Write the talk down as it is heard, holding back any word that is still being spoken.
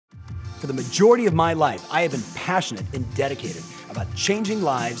For the majority of my life, I have been passionate and dedicated about changing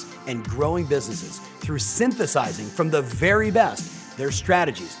lives and growing businesses through synthesizing from the very best their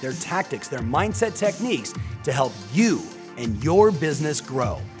strategies, their tactics, their mindset techniques to help you and your business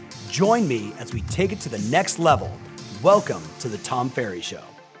grow. Join me as we take it to the next level. Welcome to the Tom Ferry Show.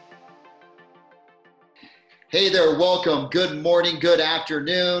 Hey there, welcome. Good morning, good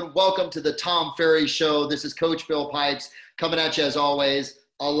afternoon. Welcome to the Tom Ferry Show. This is Coach Bill Pipes coming at you as always,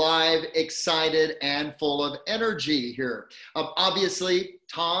 alive, excited, and full of energy here. Obviously,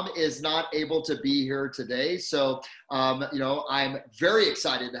 Tom is not able to be here today. So, I'm very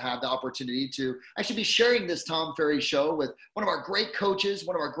excited to have the opportunity to actually be sharing this Tom Ferry Show with one of our great coaches,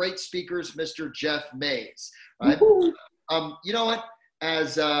 one of our great speakers, Mr. Jeff Mays. Right? You know what?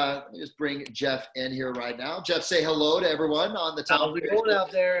 Let me just bring Jeff in here right now. Jeff, say hello to everyone on the Tom Ferry Show. How's it going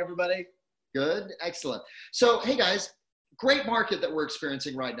out there, everybody? Good, excellent. So, hey guys, great market that we're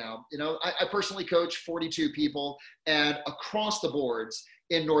experiencing right now. You know, I personally coach 42 people and across the boards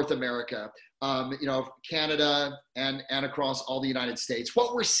in North America, Canada and across all the United States.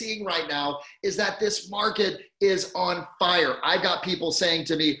 What we're seeing right now is that this market is on fire. I've got people saying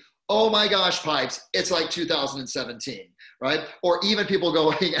to me, oh my gosh, Pipes, it's like 2017, right? Or even people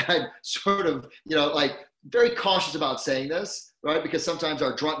going, and sort of, very cautious about saying this, right? Because sometimes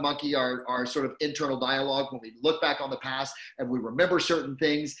our drunk monkey, our sort of internal dialogue, when we look back on the past and we remember certain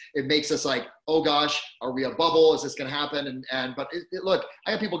things, it makes us like, oh gosh, are we a bubble? Is this going to happen? But look,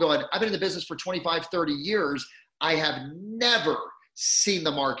 I have people going, I've been in the business for 25, 30 years. I have never seen the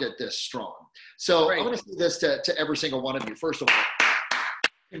market this strong. So I'm going to say this to every single one of you. First of all,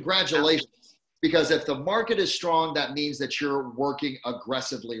 congratulations. Because if the market is strong, that means that you're working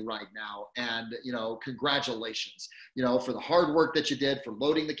aggressively right now. And, congratulations, for the hard work that you did, for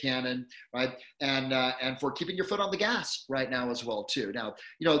loading the cannon, right? And for keeping your foot on the gas right now as well, too. Now,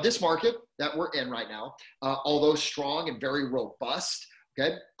 this market that we're in right now, although strong and very robust,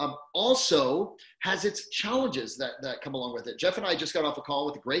 okay, also has its challenges that come along with it. Jeff and I just got off a call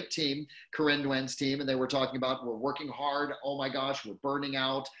with a great team, Corinne Nguyen's team, and they were talking about we're working hard. Oh my gosh, we're burning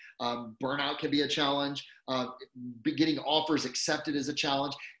out. Burnout can be a challenge. Getting offers accepted is a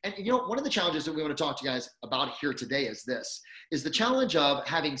challenge. And one of the challenges that we want to talk to you guys about here today is the challenge of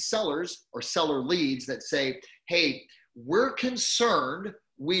having sellers or seller leads that say, hey, we're concerned.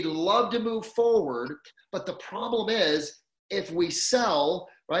 We'd love to move forward. But the problem is, if we sell,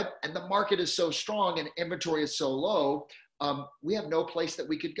 right, and the market is so strong and inventory is so low, we have no place that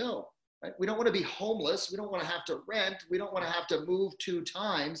we could go, right? We don't want to be homeless. We don't want to have to rent. We don't want to have to move 2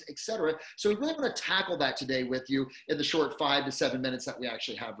 times, et cetera. So we really want to tackle that today with you in the short 5 to 7 minutes that we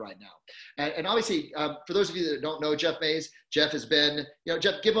actually have right now. And obviously, for those of you that don't know Jeff Mays, Jeff has been,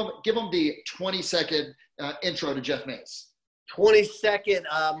 Jeff, give them the 20-second intro to Jeff Mays. 22nd,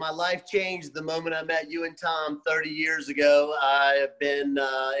 my life changed the moment I met you and Tom 30 years ago. I have been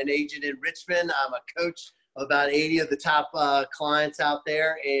an agent in Richmond. I'm a coach of about 80 of the top clients out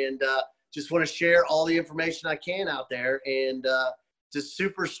there, and just want to share all the information I can out there. And it's a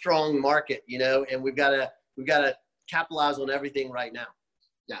super strong market, and we've got to capitalize on everything right now.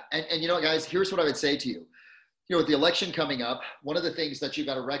 Yeah, and guys, here's what I would say to you. With the election coming up, one of the things that you've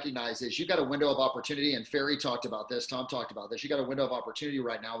got to recognize is you've got a window of opportunity, and Ferry talked about this, Tom talked about this. You've got a window of opportunity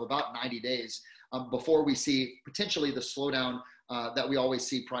right now of about 90 days before we see potentially the slowdown that we always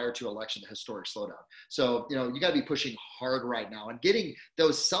see prior to election, the historic slowdown. So, you got to be pushing hard right now and getting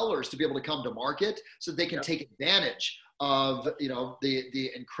those sellers to be able to come to market so they can take advantage of,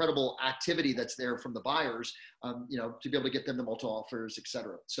 the incredible activity that's there from the buyers, to be able to get them the multiple offers, et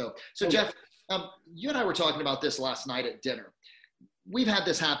cetera. So Jeff, you and I were talking about this last night at dinner. We've had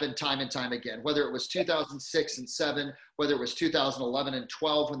this happen time and time again, whether it was 2006 and 7, whether it was 2011 and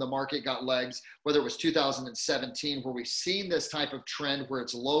 12 when the market got legs, whether it was 2017 where we've seen this type of trend where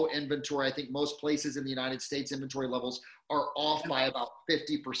it's low inventory. I think most places in the United States inventory levels are off by about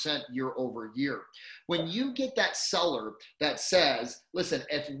 50% year over year. When you get that seller that says, listen,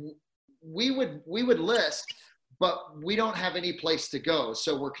 if we would list, but we don't have any place to go,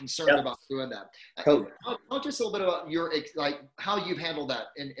 so we're concerned about doing that. Talk just a little bit about how you've handled that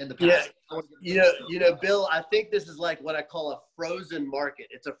in the past. Bill, I think this is like what I call a frozen market.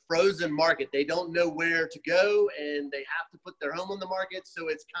 It's a frozen market. They don't know where to go, and they have to put their home on the market, so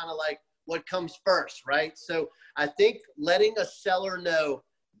it's kind of like what comes first, right? So I think letting a seller know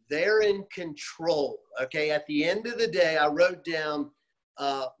they're in control, okay? At the end of the day, I wrote down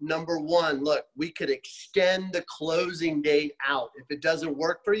number one, look, we could extend the closing date out. If it doesn't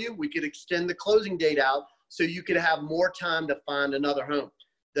work for you, we could extend the closing date out so you could have more time to find another home.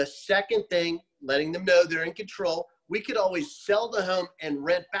 The second thing, letting them know they're in control. we could always sell the home and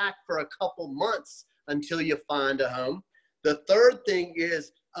rent back for a couple months until you find a home. The third thing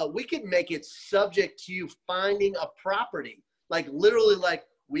is we could make it subject to you finding a property. Like literally, like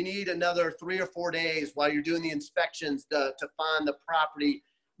we need another 3 or 4 days while you're doing the inspections to find the property.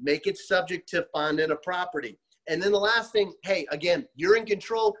 Make it subject to finding a property. And then the last thing, hey, again, you're in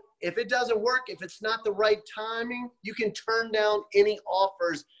control. If it doesn't work, if it's not the right timing, you can turn down any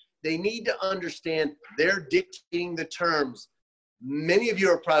offers. They need to understand they're dictating the terms. Many of you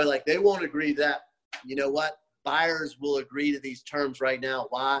are probably like, they won't agree to that. You know what? Buyers will agree to these terms right now.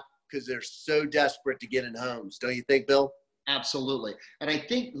 Why? Because they're so desperate to get in homes. Don't you think, Bill? Absolutely. And I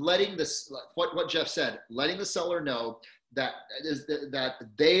think letting this, what Jeff said, letting the seller know that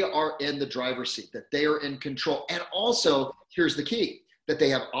they are in the driver's seat, that they are in control. And also, here's the key, that they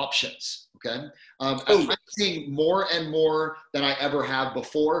have options. Okay. I'm seeing more and more than I ever have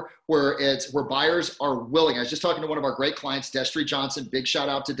before, where buyers are willing. I was just talking to one of our great clients, Destry Johnson. Big shout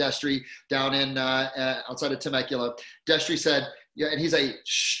out to Destry down in outside of Temecula. Destry said, yeah, and he's a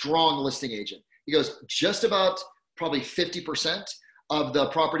strong listing agent. He goes, just about probably 50% of the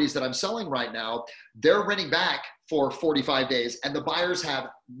properties that I'm selling right now, they're renting back for 45 days, and the buyers have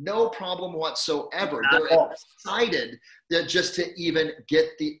no problem whatsoever. They're excited that just to even get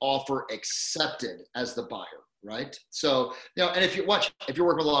the offer accepted as the buyer, right? So, and if you're working with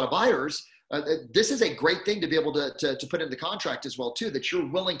a lot of buyers, this is a great thing to be able to put in the contract as well, too, that you're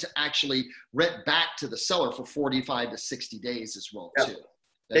willing to actually rent back to the seller for 45 to 60 days as well, too.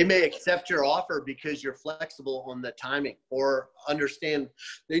 They may accept your offer because you're flexible on the timing or understand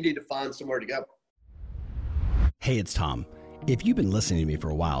they need to find somewhere to go. Hey, it's Tom. If you've been listening to me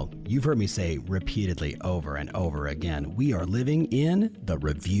for a while, you've heard me say repeatedly over and over again, we are living in the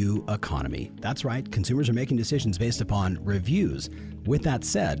review economy. That's right. Consumers are making decisions based upon reviews. With that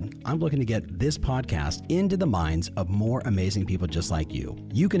said, I'm looking to get this podcast into the minds of more amazing people just like you.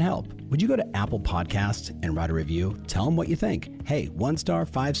 You can help. Would you go to Apple Podcasts and write a review? Tell them what you think. Hey, 1 star,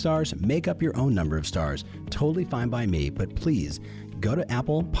 5 stars, make up your own number of stars. Totally fine by me, but please go to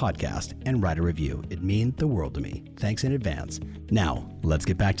Apple Podcast and write a review. It means the world to me. Thanks in advance. Now, let's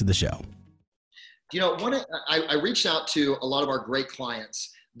get back to the show. I reached out to a lot of our great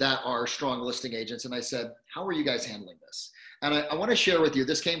clients that are strong listing agents, and I said, how are you guys handling this? And I want to share with you,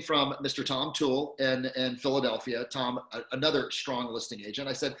 this came from Mr. Tom Toole in Philadelphia. Tom, another strong listing agent.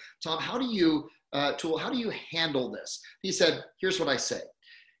 I said, Tom, how do you handle this? He said, here's what I say.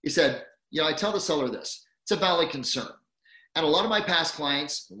 He said, I tell the seller this, it's a valid concern. And a lot of my past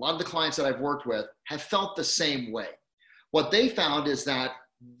clients, a lot of the clients that I've worked with have felt the same way. What they found is that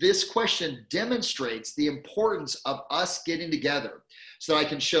this question demonstrates the importance of us getting together so that I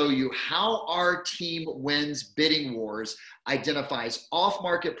can show you how our team wins bidding wars, identifies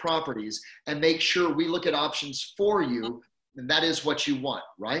off-market properties, and make sure we look at options for you, and that is what you want,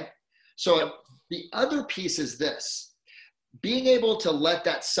 right? So the other piece is this. Being able to let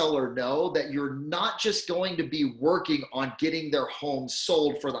that seller know that you're not just going to be working on getting their home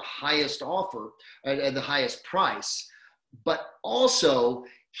sold for the highest offer and the highest price, but also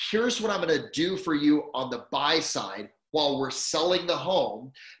here's what I'm going to do for you on the buy side while we're selling the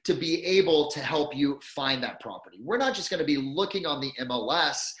home to be able to help you find that property. We're not just going to be looking on the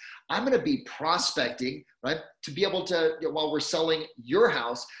MLS. I'm going to be prospecting, right, to be able to, while we're selling your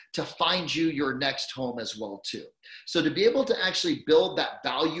house, to find you your next home as well, too. So to be able to actually build that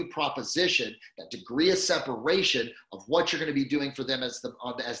value proposition, that degree of separation of what you're going to be doing for them as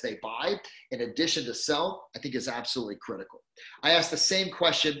they buy, in addition to sell, I think is absolutely critical. I asked the same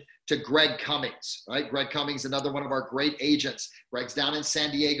question to Greg Cummings, right? Greg Cummings, another one of our great agents. Greg's down in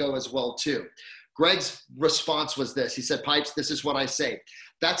San Diego as well, too. Greg's response was this. He said, Pipes, this is what I say.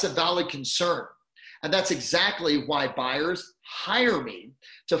 That's a valid concern. And that's exactly why buyers hire me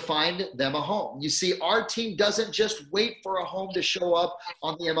to find them a home. You see, our team doesn't just wait for a home to show up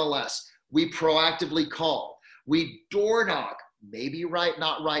on the MLS. We proactively call. We door knock, maybe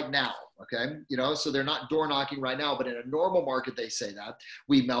not right now. Okay, so they're not door knocking right now, but in a normal market, they say that.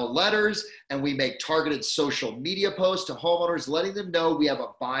 We mail letters and we make targeted social media posts to homeowners, letting them know we have a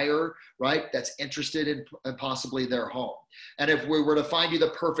buyer, right, that's interested in possibly their home. And if we were to find you the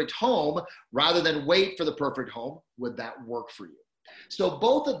perfect home, rather than wait for the perfect home, would that work for you? So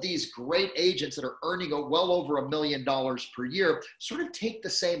both of these great agents that are earning well over $1 million per year sort of take the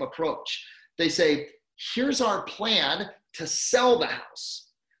same approach. They say, here's our plan to sell the house.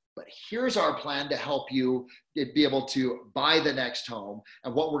 But here's our plan to help you be able to buy the next home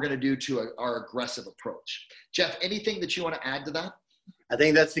and what we're going to do to our aggressive approach. Jeff, anything that you want to add to that? I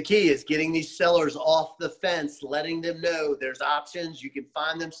think that's the key, is getting these sellers off the fence, letting them know there's options. You can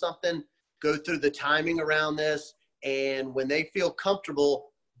find them something, go through the timing around this. And when they feel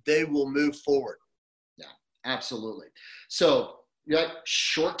comfortable, they will move forward. Yeah, absolutely. So you got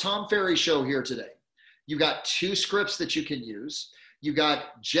short Tom Ferry show here today. You got 2 scripts that you can use. You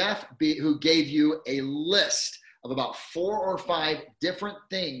got Jeff who gave you a list of about 4 or 5 different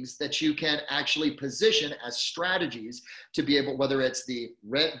things that you can actually position as strategies to be able, whether it's the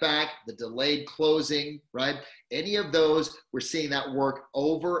rent back, the delayed closing, right? Any of those, we're seeing that work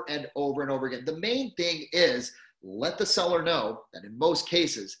over and over and over again. The main thing is let the seller know that in most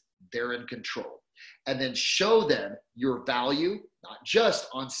cases, they're in control. And then show them your value, not just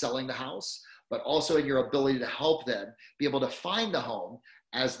on selling the house, but also in your ability to help them be able to find the home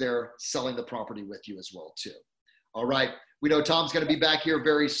as they're selling the property with you as well too. All right. We know Tom's going to be back here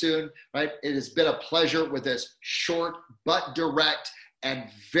very soon, right? It has been a pleasure with this short but direct and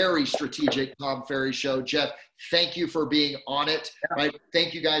very strategic Tom Ferry show. Jeff, thank you for being on it, right?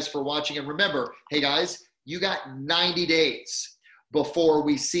 Thank you guys for watching. And remember, hey guys, you got 90 days before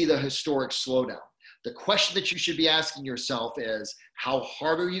we see the historic slowdown. The question that you should be asking yourself is, how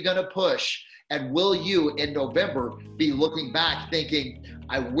hard are you going to push? And will you in November be looking back thinking,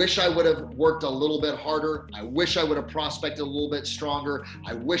 I wish I would have worked a little bit harder. I wish I would have prospected a little bit stronger.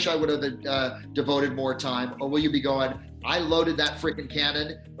 I wish I would have devoted more time. Or will you be going, I loaded that freaking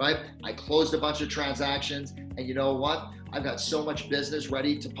cannon, right? I closed a bunch of transactions. And you know what? I've got so much business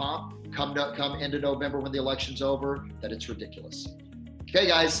ready to pop come into November when the election's over that it's ridiculous. Okay,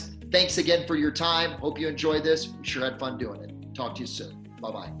 guys, thanks again for your time. Hope you enjoyed this. We sure had fun doing it. Talk to you soon.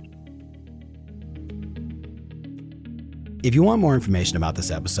 Bye-bye. If you want more information about this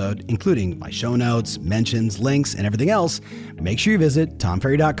episode, including my show notes, mentions, links, and everything else, make sure you visit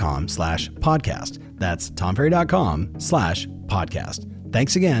tomferry.com/podcast. That's tomferry.com/podcast.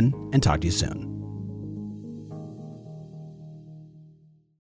 Thanks again, and talk to you soon.